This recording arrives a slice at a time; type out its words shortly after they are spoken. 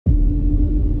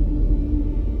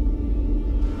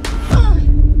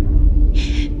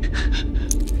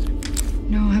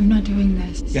doing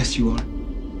this. Yes, you are.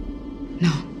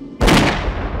 No.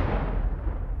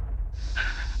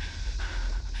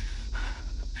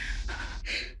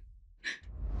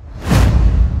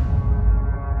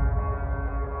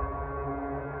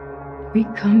 We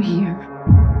come here,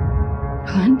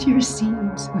 plant your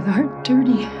seeds with our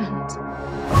dirty hands,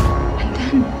 and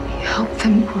then we help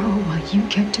them grow while you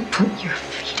get to put your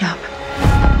feet up.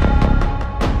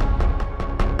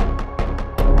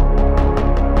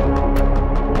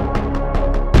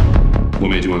 What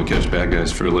made you want to catch bad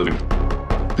guys for a living?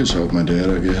 Just help my dad,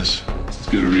 I guess. As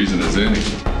good a reason as any.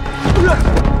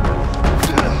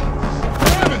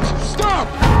 Heavens, stop!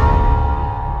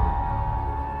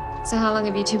 So how long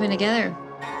have you two been together?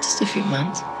 Just a few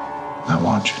months. I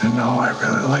want you to know I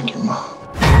really like your mom.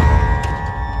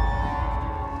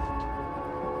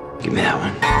 Give me that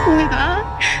one.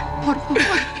 Por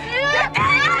favor.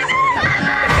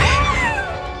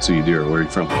 So you dear, where are you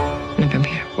from? I'm from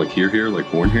here. Like here?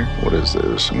 Like born here? What is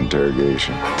this, an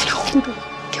interrogation? Te lo juro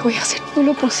que voy a hacer todo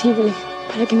lo posible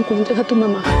para que encuentres a tu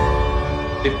mamá.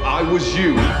 If I was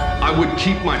you, I would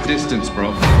keep my distance,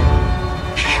 bro.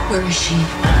 Where is she?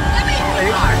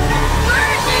 Where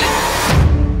is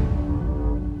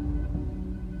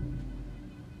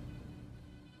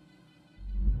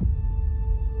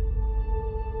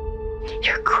she?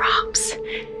 Your crops,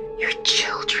 your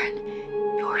children,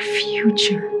 your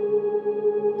future.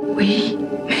 We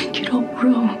make it all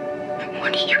grow. And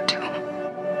what do? You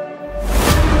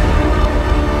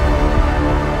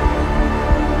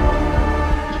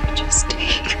just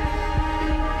take.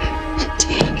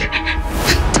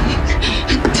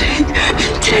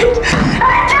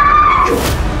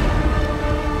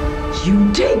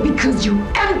 You take because you're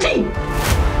empty.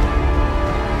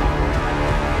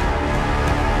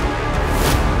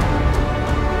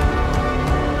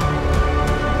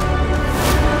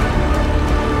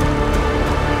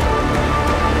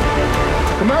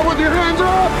 Come out with your hands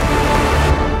up!